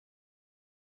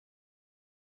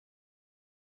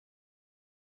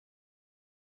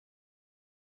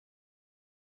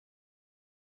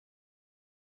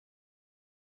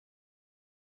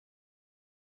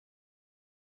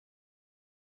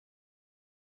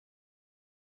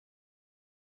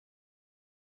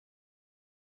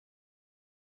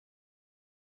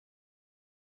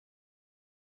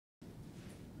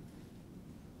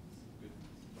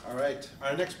All right,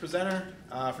 our next presenter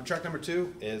for track number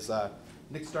 2 is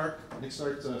Nick Starke. Nick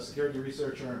Starke's a security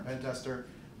researcher and pen tester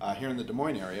here in the Des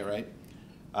Moines area, right?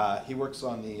 He works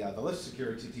on the Lyft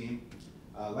security team,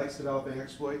 likes developing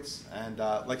exploits, and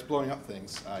likes blowing up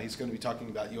things. He's going to be talking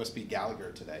about USB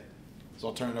Gallagher today. So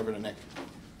I'll turn it over to Nick.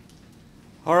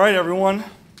 All right, everyone.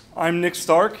 I'm Nick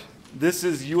Starke. This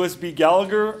is USB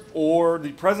Gallagher, or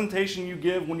the presentation you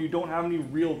give when you don't have any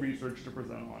real research to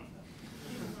present on.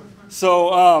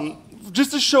 So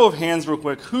just a show of hands real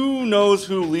quick. Who knows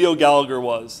who Leo Gallagher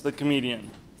was, the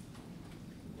comedian?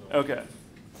 Okay.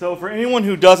 So for anyone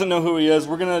who doesn't know who he is,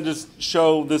 we're going to just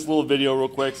show this little video real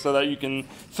quick so that you can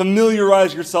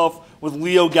familiarize yourself with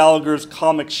Leo Gallagher's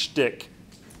comic shtick.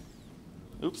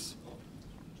 Oops.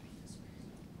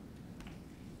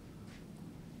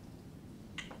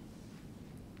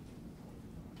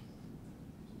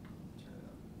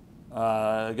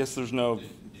 I guess there's no... Did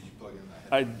you plug in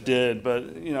that? I did,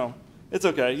 but you know, it's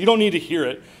okay. You don't need to hear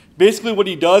it. Basically what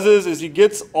he does is he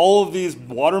gets all of these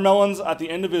watermelons at the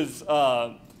end of his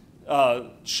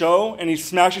show, and he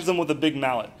smashes them with a big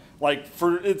mallet. Like,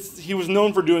 he was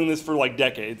known for doing this for like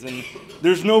decades, and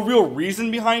there's no real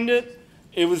reason behind it.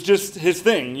 It was just his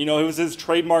thing. You know, it was his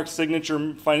trademark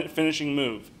signature finishing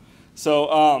move.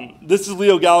 So this is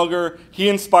Leo Gallagher. He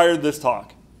inspired this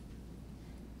talk.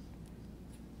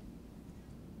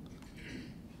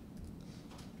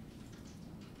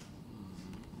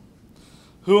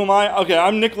 Who am I? Okay,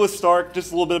 I'm Nicholas Starke.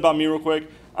 Just a little bit about me real quick.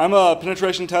 I'm a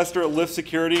penetration tester at Lyft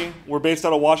Security. We're based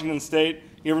out of Washington State.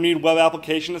 You ever need web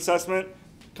application assessment?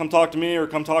 Come talk to me or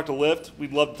come talk to Lyft.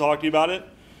 We'd love to talk to you about it.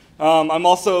 I'm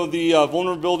also the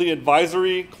vulnerability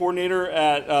advisory coordinator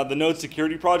at the Node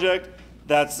Security Project.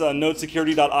 That's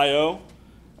nodesecurity.io.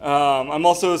 I'm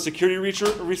also a security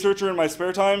researcher in my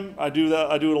spare time. I do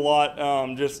that. I do it a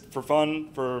lot just for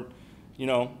fun, for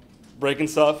breaking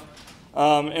stuff.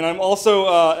 And I'm also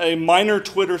a minor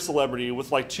Twitter celebrity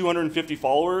with like 250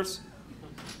 followers.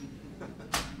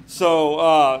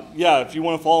 So yeah, if you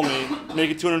want to follow me,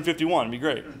 make it 251. It'd be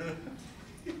great.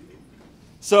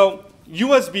 So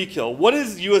USBKill. What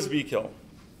is USBKill?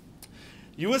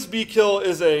 USBKill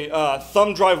is a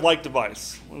thumb drive-like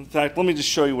device. In fact, let me just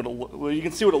show you well, you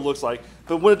can see what it looks like.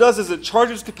 But what it does is it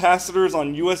charges capacitors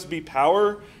on USB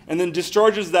power and then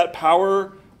discharges that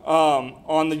power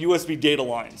on the USB data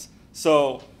lines.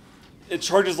 So it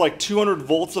charges like 200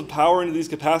 volts of power into these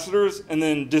capacitors and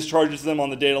then discharges them on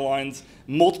the data lines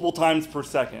multiple times per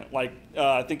second, like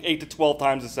I think 8 to 12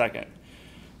 times a second.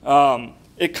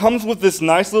 It comes with this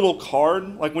nice little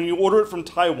card. Like when you order it from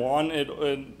Taiwan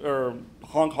or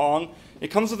Hong Kong, it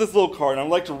comes with this little card. And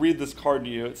I'd like to read this card to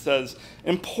you. It says,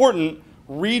 "Important,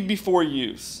 read before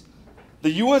use.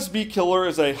 The USB killer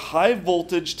is a high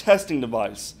voltage testing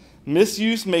device.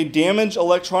 Misuse may damage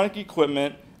electronic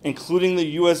equipment, including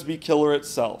the USB killer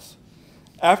itself.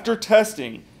 After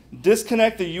testing,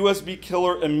 disconnect the USB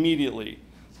killer immediately.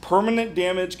 Permanent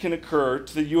damage can occur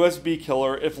to the USB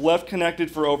killer if left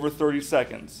connected for over 30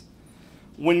 seconds.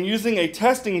 When using a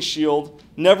testing shield,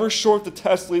 never short the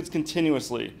test leads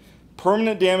continuously.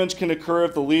 Permanent damage can occur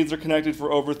if the leads are connected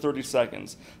for over 30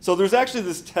 seconds. So there's actually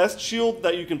this test shield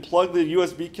that you can plug the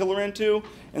USB killer into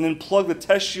and then plug the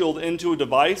test shield into a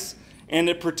device, and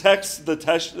it protects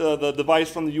the device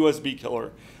from the USB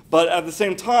killer. But at the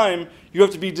same time, you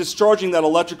have to be discharging that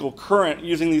electrical current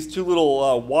using these two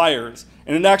little wires,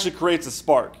 and it actually creates a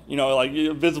spark, like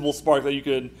a visible spark that you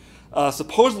could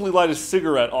supposedly light a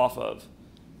cigarette off of.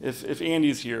 If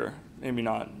Andy's here, maybe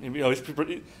not. Maybe,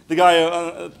 the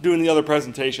guy doing the other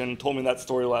presentation told me that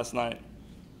story last night.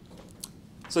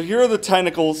 So here are the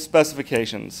technical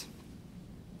specifications.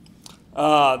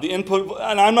 The input,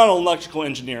 and I'm not an electrical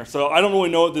engineer, so I don't really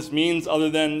know what this means other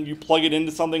than you plug it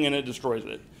into something and it destroys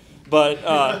it. But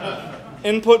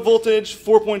input voltage,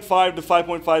 4.5 to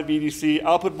 5.5 VDC.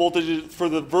 Output voltage for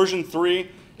the version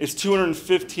 3 is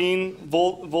 215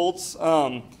 volts.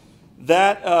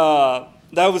 That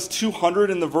was 200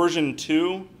 in the version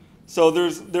 2. So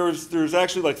there's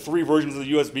actually like 3 versions of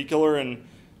the USB killer, and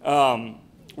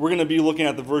we're going to be looking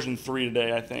at the version 3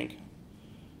 today, I think.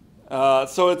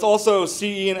 So it's also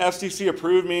CE and FCC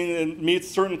approved, meaning it meets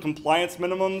certain compliance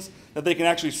minimums that they can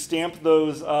actually stamp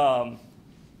those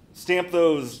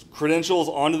credentials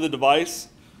onto the device,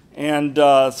 and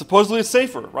supposedly it's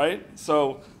safer, right?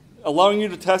 So allowing you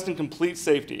to test in complete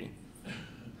safety.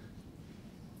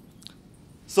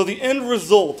 So the end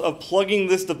result of plugging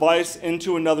this device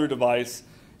into another device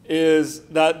is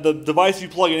that the device you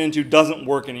plug it into doesn't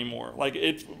work anymore. Like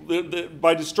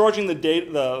by discharging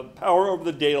the power over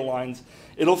the data lines,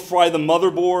 it'll fry the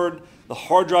motherboard, the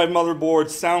hard drive motherboard,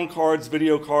 sound cards,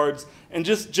 video cards, and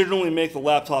just generally make the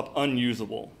laptop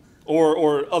unusable,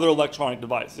 or other electronic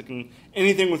device.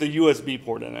 Anything with a USB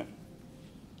port in it.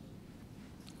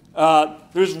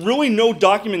 There's really no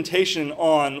documentation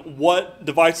on what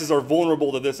devices are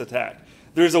vulnerable to this attack.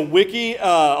 There's a wiki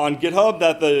on GitHub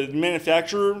that the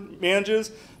manufacturer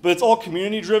manages, but it's all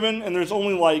community driven, and there's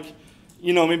only like,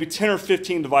 maybe 10 or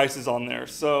 15 devices on there.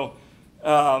 So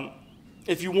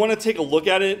if you want to take a look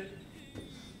at it,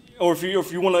 or if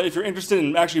you're interested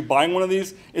in actually buying one of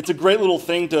these, it's a great little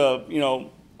thing to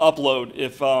upload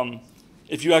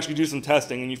if you actually do some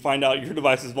testing and you find out your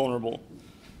device is vulnerable.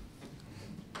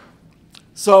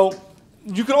 So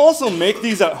you can also make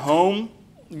these at home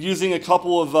using a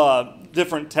couple of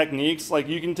different techniques. Like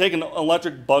you can take an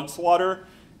electric bug swatter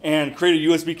and create a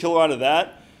USB killer out of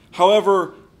that.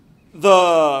 However,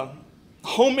 the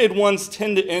homemade ones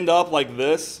tend to end up like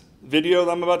this video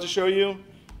that I'm about to show you.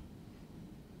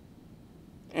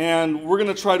 And we're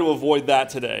going to try to avoid that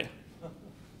today.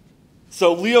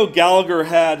 So Leo Gallagher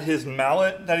had his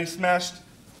mallet that he smashed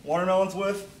watermelons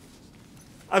with.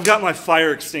 I've got my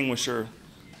fire extinguisher,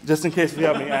 just in case we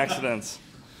have any accidents.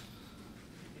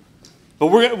 But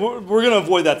we're going to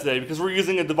avoid that today because we're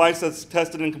using a device that's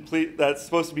tested and that's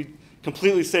supposed to be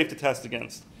completely safe to test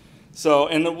against. So,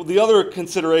 and the other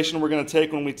consideration we're going to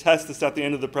take when we test this at the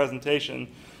end of the presentation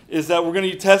is that we're going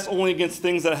to test only against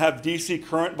things that have DC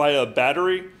current via a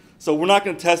battery. So we're not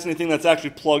going to test anything that's actually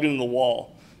plugged into the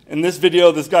wall. In this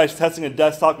video, this guy's testing a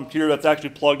desktop computer that's actually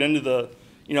plugged into the,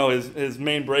 his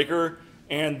main breaker,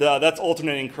 and that's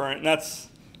alternating current, and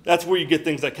that's where you get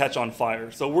things that catch on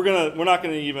fire. So we're not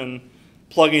going to even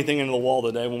plug anything into the wall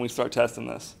today when we start testing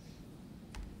this.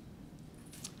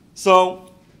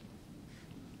 So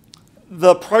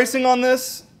the pricing on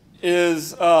this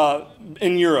is in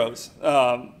euros.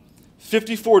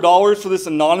 $54 for this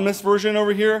anonymous version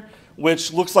over here,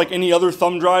 which looks like any other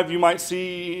thumb drive you might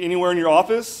see anywhere in your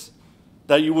office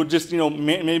that you would just,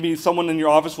 maybe someone in your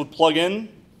office would plug in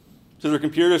to their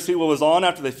computer to see what was on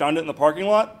after they found it in the parking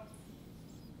lot.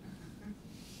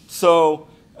 So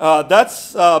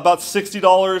that's about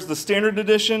 $60. The standard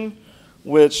edition,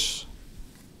 which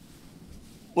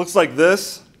looks like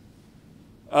this,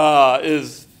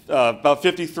 is about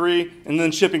 $53, and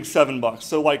then shipping $7.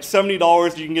 So like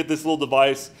 $70, you can get this little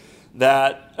device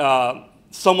that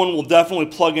someone will definitely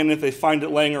plug in if they find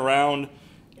it laying around,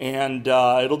 and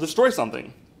it'll destroy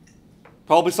something.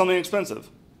 Probably something expensive.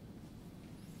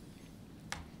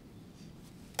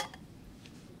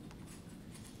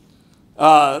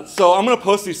 So I'm going to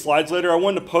post these slides later. I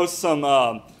wanted to post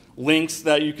some links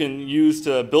that you can use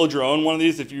to build your own one of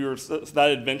these if you're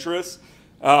that adventurous.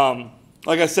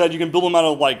 Like I said, you can build them out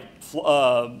of like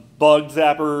bug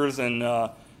zappers and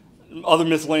other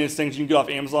miscellaneous things you can get off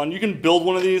Amazon. You can build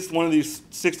one of these $60,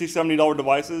 $70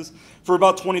 devices for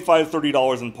about $25,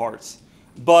 $30 in parts.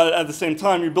 But at the same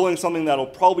time, you're building something that'll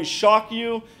probably shock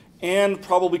you and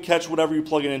probably catch whatever you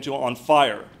plug it into on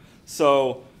fire.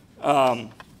 So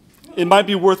it might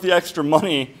be worth the extra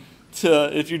money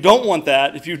to, if you don't want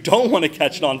that, if you don't want to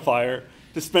catch it on fire,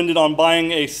 to spend it on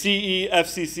buying a CE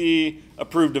FCC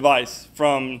approved device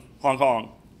from Hong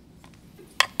Kong.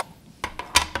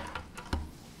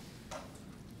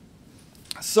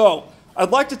 So I'd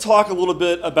like to talk a little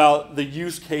bit about the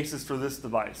use cases for this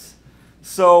device.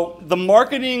 So the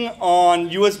marketing on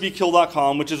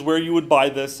USBKill.com, which is where you would buy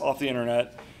this off the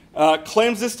internet,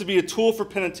 claims this to be a tool for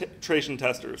penetration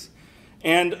testers.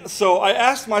 And so I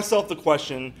asked myself the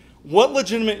question, what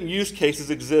legitimate use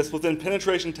cases exist within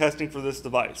penetration testing for this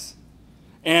device?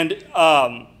 And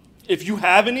if you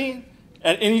have any,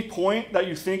 at any point that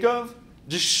you think of,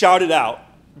 just shout it out,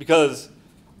 because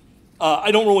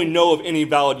I don't really know of any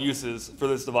valid uses for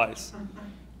this device.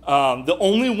 The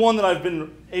only one that I've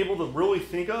been able to really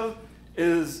think of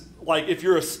is like if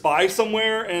you're a spy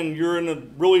somewhere and you're in a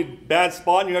really bad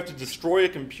spot and you have to destroy a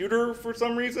computer for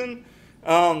some reason.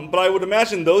 But I would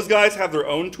imagine those guys have their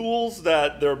own tools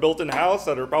that they're built in-house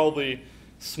that are probably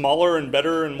smaller and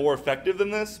better and more effective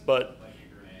than this. But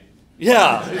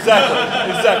yeah,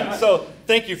 exactly, exactly. So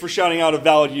thank you for shouting out a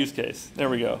valid use case. There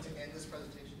we go. To end this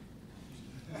presentation.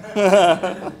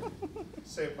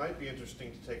 Say it might be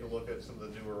interesting to take a look at some of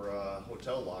the newer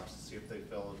hotel locks to see if they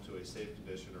fell into a safe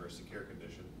condition or a secure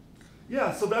condition.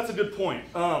 Yeah, so that's a good point.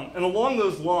 And along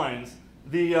those lines,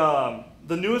 the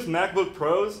newest MacBook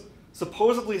Pros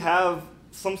supposedly have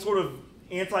some sort of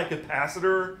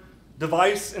anti-capacitor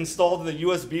device installed in the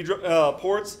USB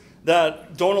ports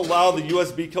that don't allow the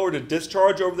USB killer to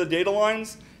discharge over the data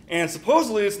lines. And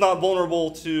supposedly it's not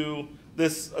vulnerable to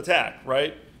this attack,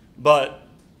 right? But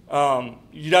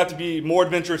you'd have to be more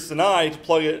adventurous than I to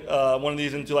plug it, one of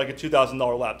these into like a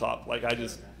 $2,000 laptop. Like I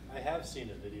have seen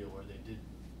a video where they did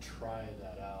try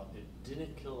that out. It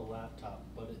didn't kill the laptop,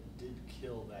 but it did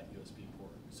kill that USB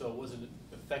port. So it wasn't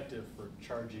effective for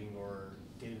charging or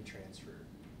data transfer.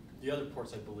 The other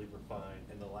ports, I believe, were fine,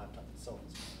 and the laptop itself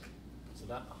was fine. So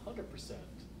not 100%.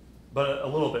 But a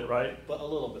little bit, right? But a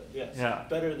little bit, yes. Yeah.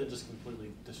 Better than just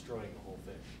completely destroying the whole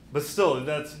thing. But still,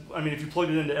 I mean, if you plug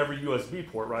it into every USB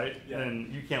port, right? Yeah.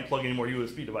 Then you can't plug any more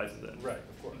USB devices in. Right,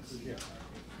 of course. Yeah.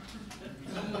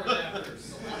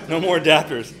 No more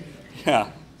adapters. Yeah.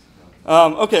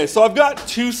 Okay, so I've got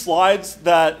 2 slides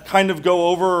that kind of go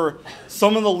over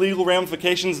some of the legal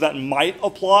ramifications that might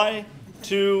apply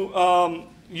to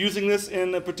using this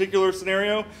in a particular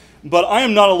scenario. But I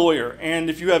am not a lawyer, and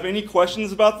if you have any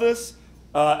questions about this,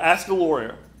 ask a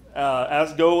lawyer.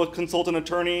 Go consult an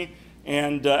attorney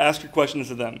and ask your questions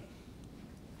to them.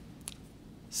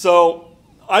 So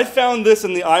I found this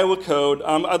in the Iowa Code.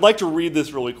 I'd like to read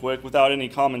this really quick without any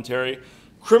commentary.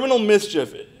 Criminal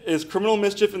mischief is criminal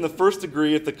mischief in the first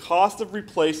degree if the cost of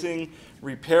replacing,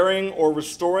 repairing, or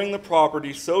restoring the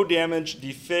property so damaged,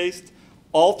 defaced,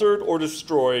 altered, or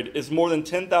destroyed is more than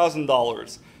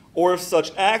 $10,000, or if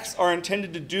such acts are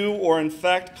intended to do or in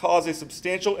fact cause a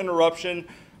substantial interruption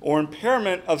or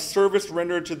impairment of service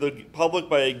rendered to the public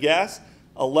by a gas,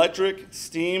 electric,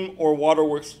 steam, or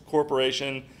waterworks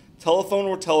corporation, telephone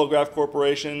or telegraph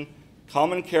corporation,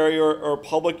 common carrier, or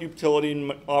public utility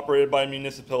operated by a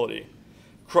municipality.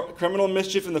 Criminal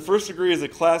mischief in the first degree is a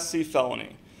Class C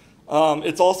felony.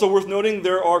 It's also worth noting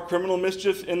there are criminal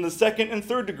mischief in the second and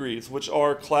third degrees, which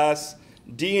are Class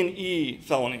D and E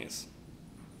felonies.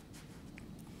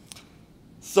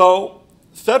 So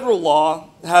federal law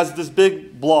has this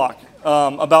big block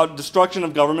about destruction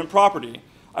of government property.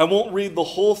 I won't read the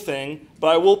whole thing, but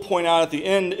I will point out at the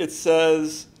end it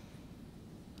says,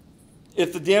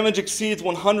 if the damage exceeds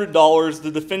 $100,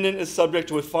 the defendant is subject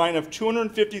to a fine of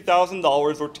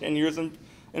 $250,000 or 10 years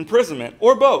imprisonment,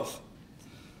 or both.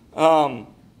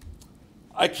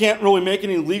 I can't really make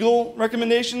any legal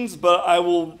recommendations, but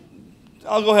I'll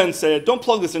go ahead and say it. Don't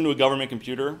plug this into a government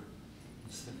computer.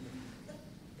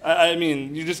 I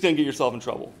mean, you're just going to get yourself in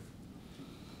trouble.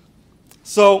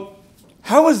 So,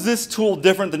 how is this tool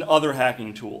different than other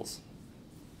hacking tools?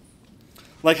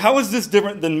 Like, how is this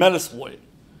different than Metasploit?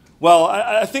 Well,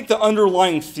 I think the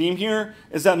underlying theme here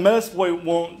is that Metasploit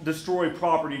won't destroy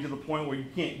property to the point where you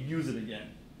can't use it again.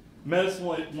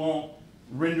 Metasploit won't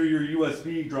render your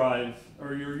USB drive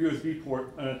or your USB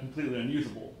port completely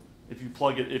unusable if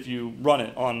you run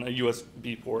it on a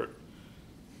USB port.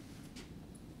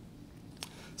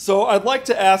 So I'd like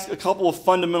to ask a couple of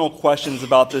fundamental questions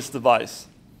about this device.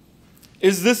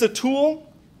 Is this a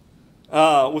tool?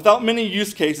 Without many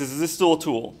use cases, is this still a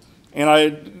tool? And I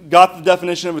got the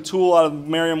definition of a tool out of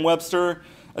Merriam-Webster.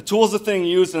 A tool is a thing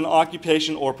used in an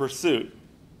occupation or pursuit.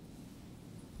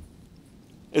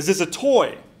 Is this a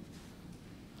toy?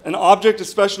 An object,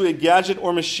 especially a gadget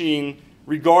or machine,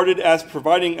 regarded as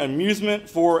providing amusement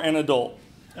for an adult.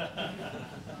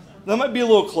 That might be a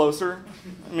little closer.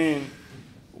 I mean,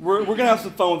 we're going to have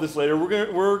some fun with this later.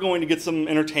 We're going to get some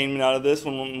entertainment out of this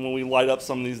when we light up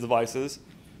some of these devices.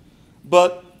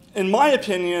 But in my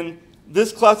opinion,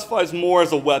 this classifies more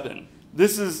as a weapon.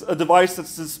 This is a device that's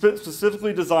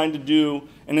specifically designed to do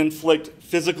and inflict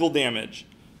physical damage.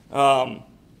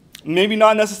 Maybe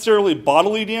not necessarily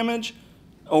bodily damage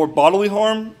or bodily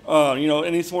harm,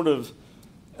 any sort of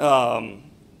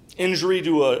injury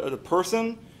to a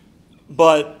person,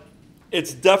 but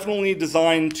it's definitely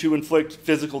designed to inflict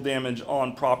physical damage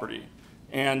on property.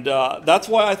 And that's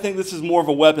why I think this is more of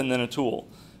a weapon than a tool.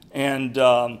 And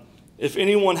if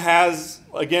anyone has,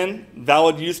 again,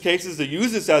 valid use cases to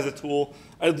use this as a tool,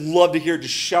 I'd love to hear it.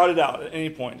 Just shout it out at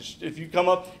any point. Just, if you come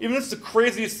up, even if it's the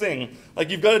craziest thing, like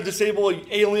you've got to disable an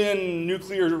alien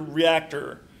nuclear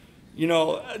reactor,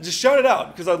 just shout it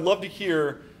out, because I'd love to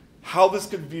hear how this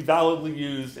could be validly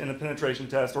used in a penetration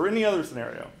test or any other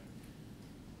scenario.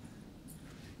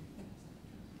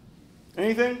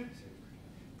 Anything?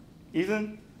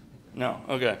 Ethan? No.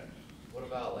 Okay. What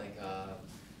about like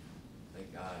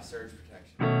surge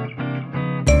protection?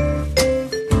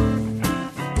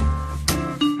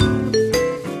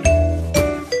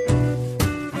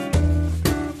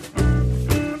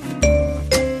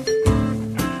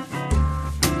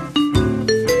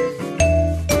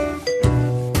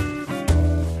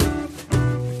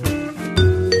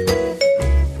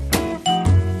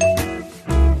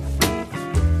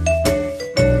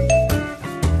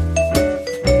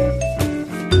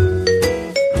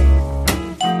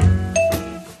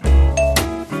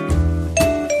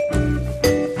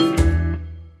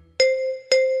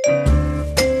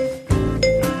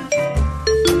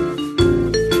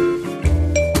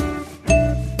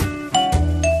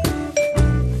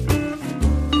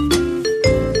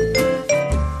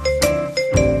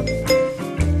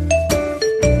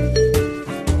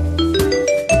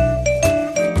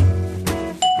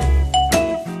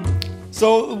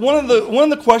 of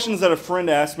the questions that a friend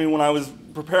asked me when I was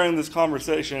preparing this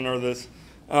conversation or this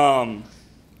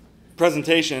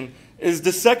presentation is,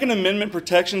 does Second Amendment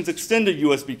protections extend to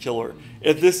USB killer?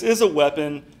 If this is a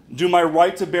weapon, do my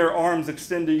right to bear arms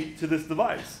extend to this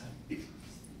device?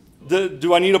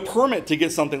 Do I need a permit to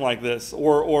get something like this,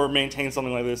 or maintain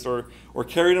something like this, or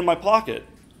carry it in my pocket?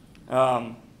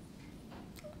 Skynet.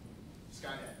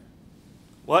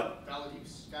 What? Valid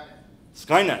use. Skynet.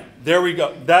 Skynet. There we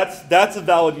go. That's a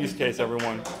valid use case,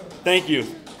 everyone. Thank you.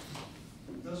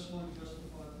 Does one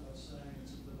justify by saying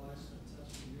it's a device that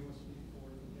tests the USB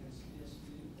port against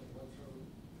ESP or electro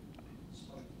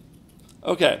spike?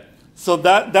 Okay. So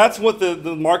that's what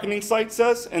the marketing site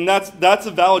says, and that's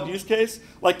a valid use case.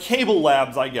 Like Cable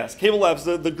Labs, I guess. Cable Labs,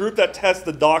 the group that tests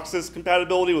the DOCSIS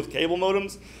compatibility with cable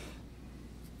modems.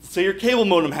 So your cable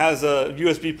modem has a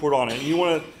USB port on it, and you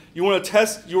want to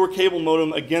test your cable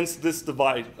modem against this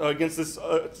device, against this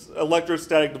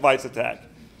electrostatic device attack.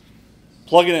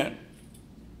 Plug it in,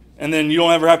 and then you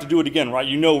don't ever have to do it again, right?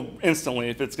 You know instantly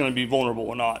if it's going to be vulnerable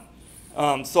or not.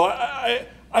 So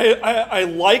I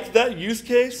like that use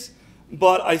case,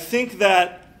 but I think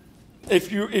that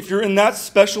if you're in that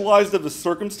specialized of a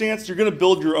circumstance, you're going to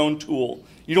build your own tool.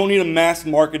 You don't need a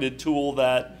mass-marketed tool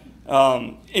that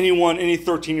any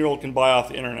 13-year-old can buy off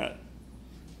the internet.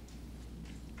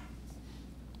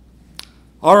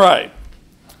 All right.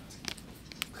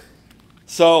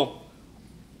 So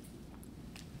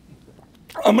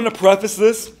I'm going to preface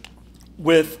this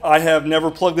with, I have never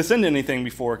plugged this into anything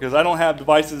before because I don't have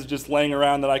devices just laying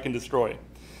around that I can destroy.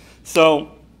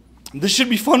 So this should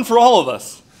be fun for all of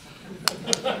us. So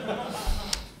before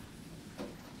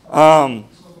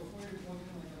you plug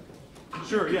in,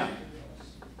 Sure, yeah.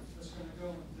 it's going to go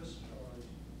and discharge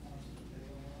onto the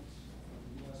data lines from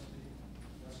the USB.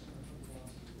 That's going to hook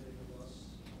onto the data bus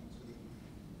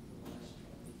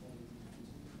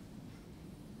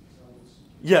onto the device.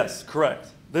 Yes, correct.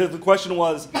 The question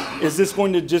was, is this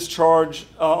going to discharge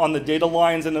on the data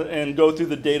lines and go through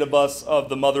the data bus of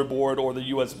the motherboard or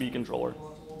the USB controller?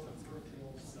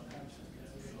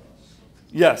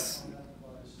 Yes.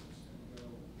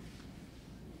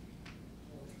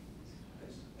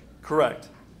 Correct.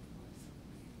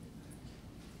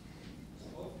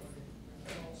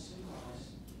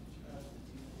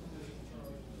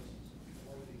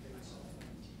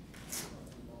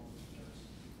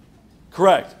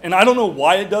 Correct, and I don't know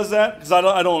why it does that because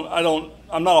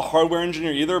I'm not a hardware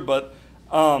engineer either, but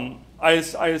I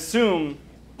assume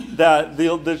that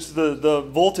the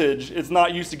voltage is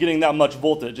not used to getting that much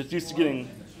voltage. It's used to getting.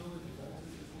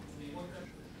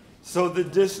 So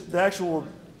the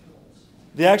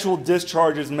actual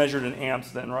discharge is measured in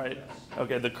amps then, right?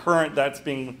 Okay, the current that's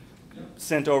being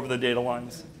sent over the data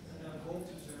lines.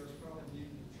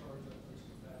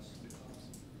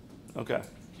 Okay.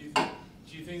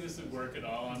 Do you think this would work at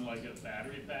all on like a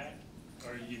battery pack,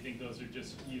 or do you think those are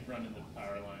just you'd run into the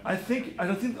power line? I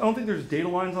don't think there's data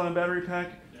lines on a battery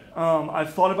pack.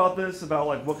 I've thought about this, about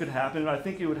like what could happen. I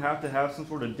think it would have to have some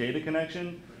sort of data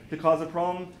connection to cause a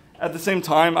problem. At the same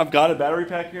time, I've got a battery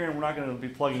pack here, and we're not going to be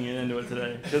plugging it into it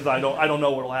today because I don't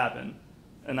know what will happen,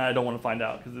 and I don't want to find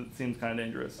out because it seems kind of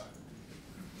dangerous.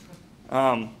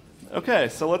 Okay,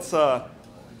 so let's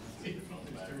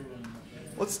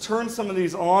turn some of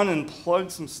these on and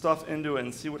plug some stuff into it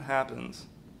and see what happens.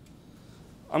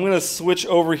 I'm going to switch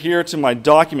over here to my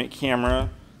document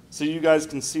camera so you guys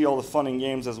can see all the fun and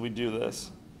games as we do this.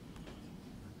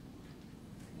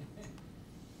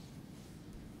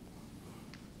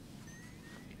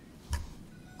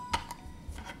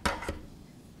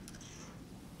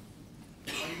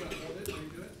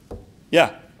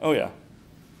 Yeah. Oh, yeah.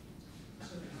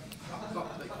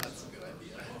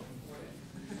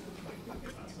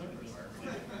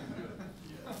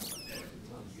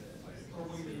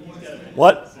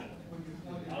 What?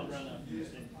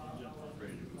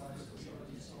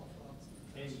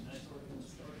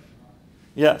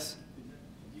 Yes.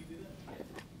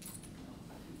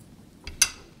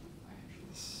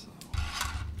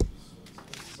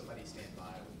 Somebody stand by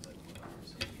with the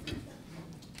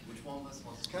which one was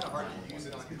it's kind of hard to use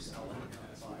it on yourself.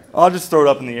 I'll just throw it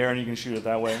up in the air and you can shoot it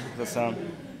that way. Does that sound?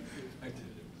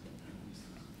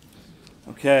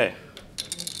 Okay.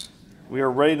 We are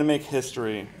ready to make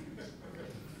history.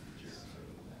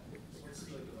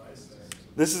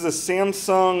 This is a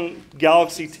Samsung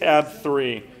Galaxy Tab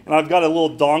 3, and I've got a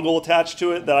little dongle attached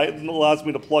to it that allows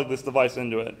me to plug this device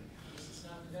into it.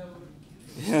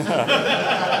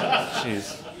 Yeah.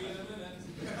 Jeez.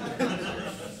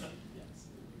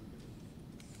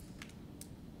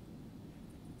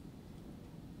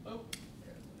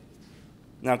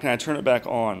 Now, can I turn it back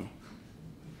on?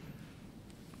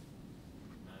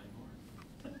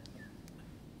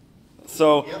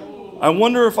 So I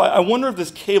wonder if this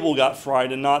cable got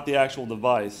fried and not the actual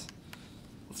device.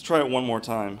 Let's try it one more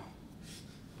time.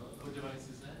 What device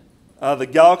is that? The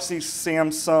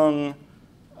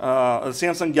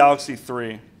Samsung Galaxy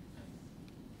 3.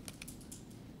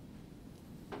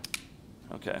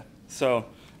 Okay, so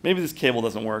maybe this cable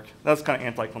doesn't work. That's kind of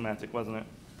anticlimactic, wasn't it?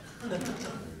 I like that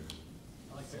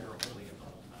you're holding it the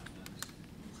whole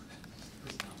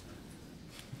time.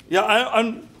 Yeah,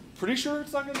 I'm pretty sure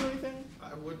it's not going to do anything.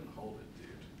 I wouldn't hold it, dude.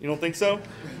 You don't think so?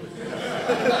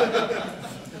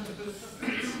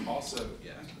 Also,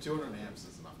 yeah, 200 amps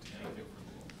is enough to keep it.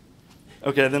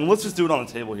 Okay, then let's just do it on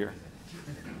the table here.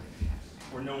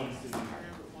 Where no one's sitting.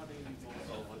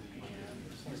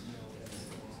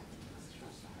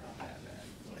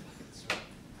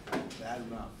 Bad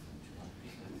enough.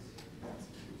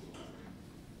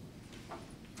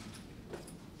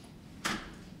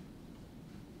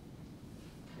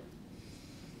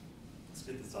 Let's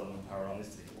get this other one powered on.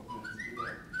 Let's take a look.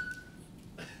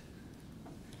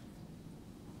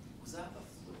 Was that the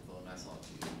flip phone I saw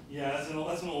too? Yeah, that's an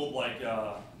old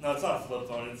no, it's not a flip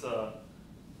phone. It's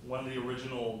one of the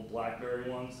original BlackBerry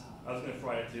ones. I was gonna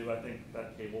fry it too. I think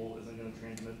that cable isn't gonna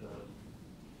transmit the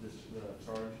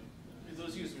charge. Do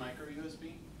those use micro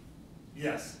USB?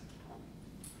 Yes.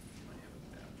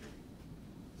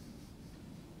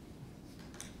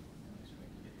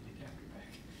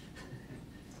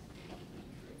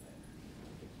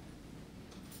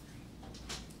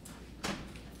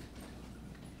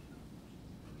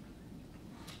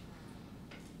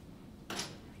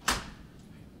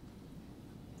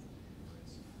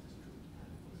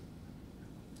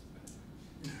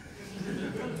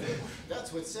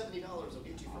 That's what $70 will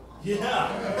get you for mom.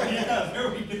 Yeah, there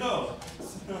we go.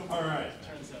 All right.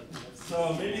 Turns out that's.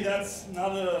 So maybe that's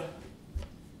not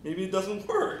maybe it doesn't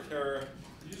work, or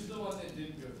Use the one that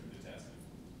didn't go through the testing.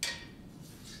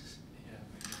 Yeah,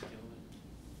 maybe kill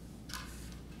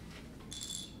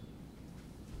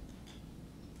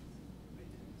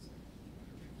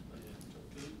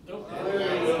it. Nope. I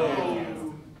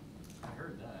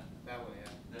heard that. That one, yeah.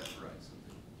 That's right.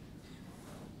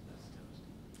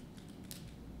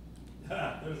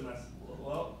 there's a nice.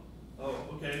 Well, oh,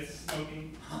 okay, it's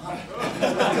smoking.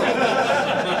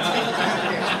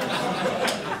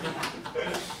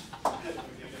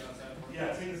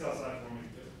 Yeah, take this outside for me.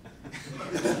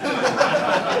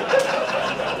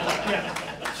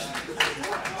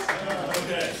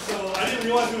 Okay, so I didn't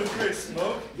realize it would create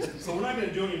smoke, so we're not going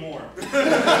to do any more. 5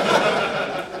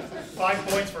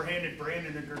 points for handing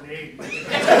Brandon a grenade.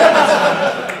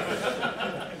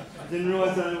 Didn't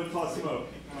realize that it would cause smoke.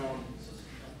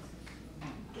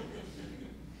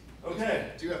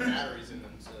 Okay. Do you have batteries in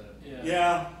them? So.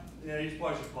 Yeah, you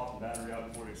probably should pop the battery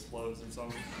out before it explodes or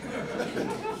something.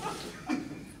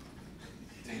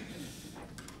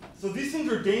 So these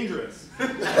things are dangerous.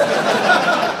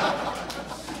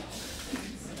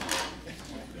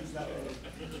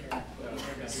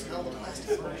 Smell the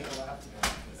plastic. Alright,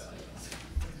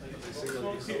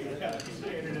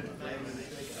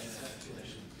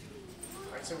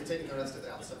 so we're taking the rest of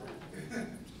the outside.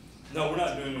 No, we're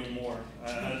not doing any more.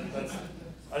 I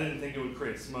didn't think it would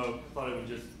create smoke. I thought it would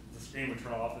just, the screen would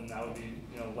turn off and that would be,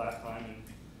 last time and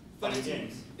But funny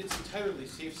games. it's entirely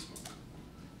safe smoke.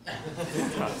 I'm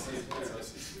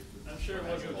sure it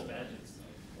wasn't as bad.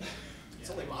 It's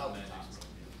only mildly toxic.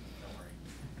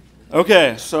 Don't worry.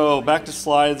 Okay, so back to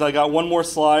slides. I got one more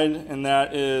slide, and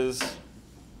that is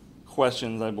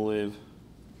questions, I believe.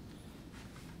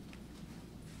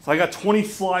 So I got 20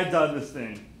 slides out of this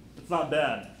thing. It's not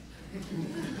bad.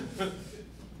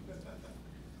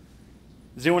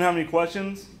 Does anyone have any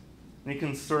questions? Any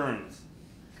concerns?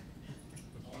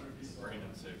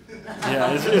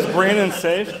 Yeah, is Brandon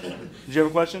safe? Did you have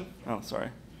a question? Oh, sorry.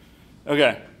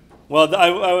 Okay. Well, I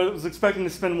was expecting to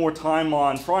spend more time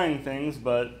on frying things,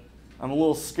 but I'm a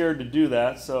little scared to do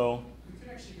that, so. We could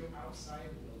actually go outside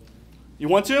the building. You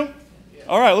want to? Yeah.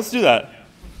 All right, let's do that.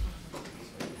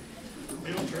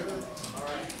 Field trip. All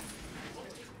right.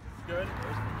 Good.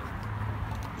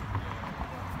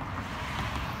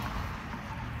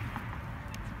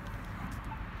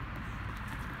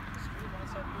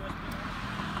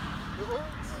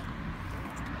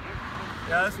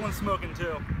 Yeah, this one's smoking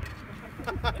too.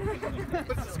 But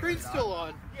the screen's still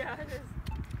on. Yeah, it is.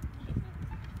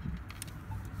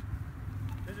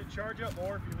 Does it charge up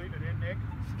more if you leave it in, Nick?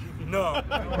 No.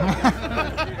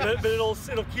 but it'll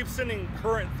keep sending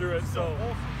current through it, so.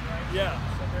 Yeah.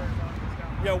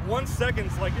 Yeah, 1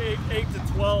 second's like 8 to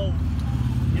 12,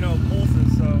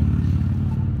 pulses, so.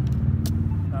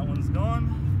 That one's gone.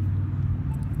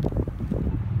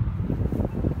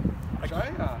 Try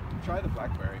try the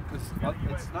BlackBerry because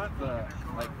it's not the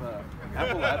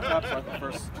Apple laptops aren't the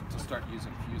first to start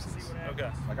using fuses. Okay.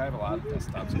 Like I have a lot of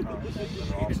desktops at home that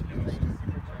are also using.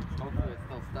 Hopefully it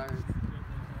still starts.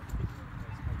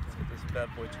 Let's get this bad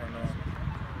boy turned on.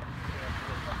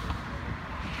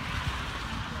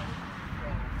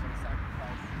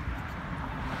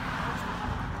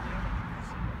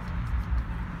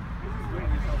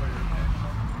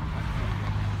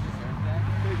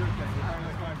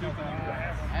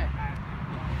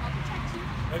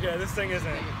 Okay, this thing isn't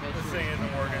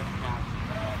working.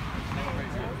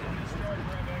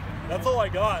 That's all I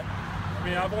got. I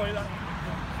mean, I've only.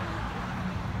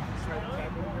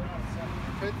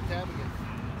 Hit the tab again.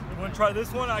 You want to try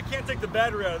this one? I can't take the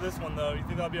battery out of this one though. You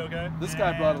think that'll be okay? This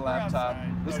guy brought a laptop.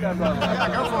 This guy brought a laptop.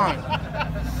 Yeah, go for it.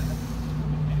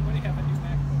 Anybody have a new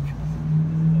MacBook?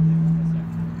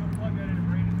 You'll plug that into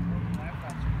Braden's broken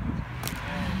laptop.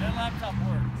 That laptop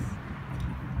works.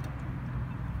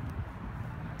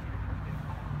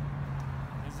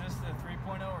 Is this the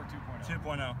 3.0 or 2.0?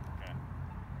 2.0. Okay.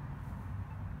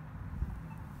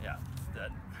 Yeah, it's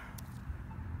dead.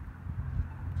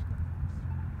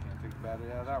 Can't take the battery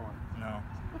out of that one. No.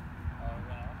 Oh,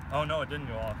 no. Oh no, it didn't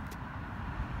go off.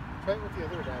 Try it with the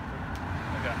other adapter.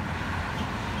 Okay.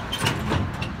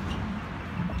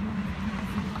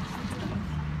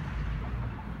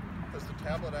 Does the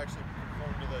tablet actually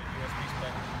conform to the USB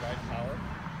spec and provide power?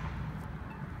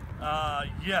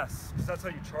 Yes, because that's how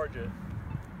you charge it,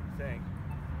 I think.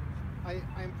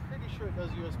 I'm pretty sure it does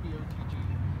USB OTG.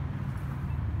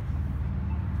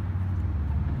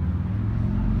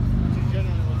 Which is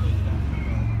generally what those adapters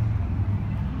are.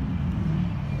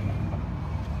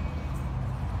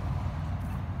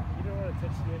 You don't want to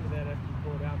touch the end of that after you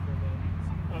pull it out for a minute.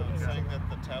 I'm saying that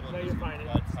the tablet No, you're doesn't fine.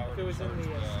 provide power If it to was in charge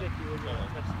the stick, you wouldn't want to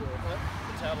touch the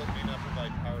The tablet may not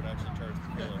provide power to actually charge the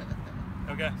killer.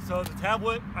 Okay, so the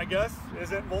tablet, I guess,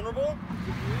 isn't vulnerable?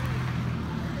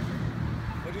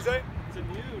 What'd you say? It's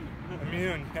immune.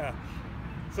 Immune, yeah.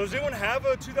 So does anyone have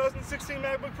a 2016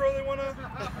 MacBook Pro they want to? Let's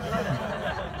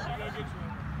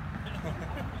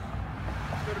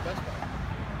go to Best Buy.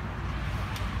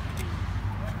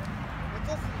 It's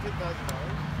less than $10,000.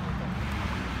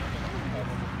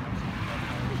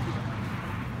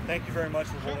 Thank you very much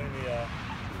for holding the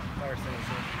fire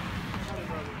extinguisher.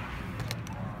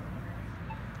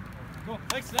 Cool.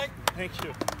 Thanks, Nick. Thank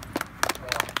you.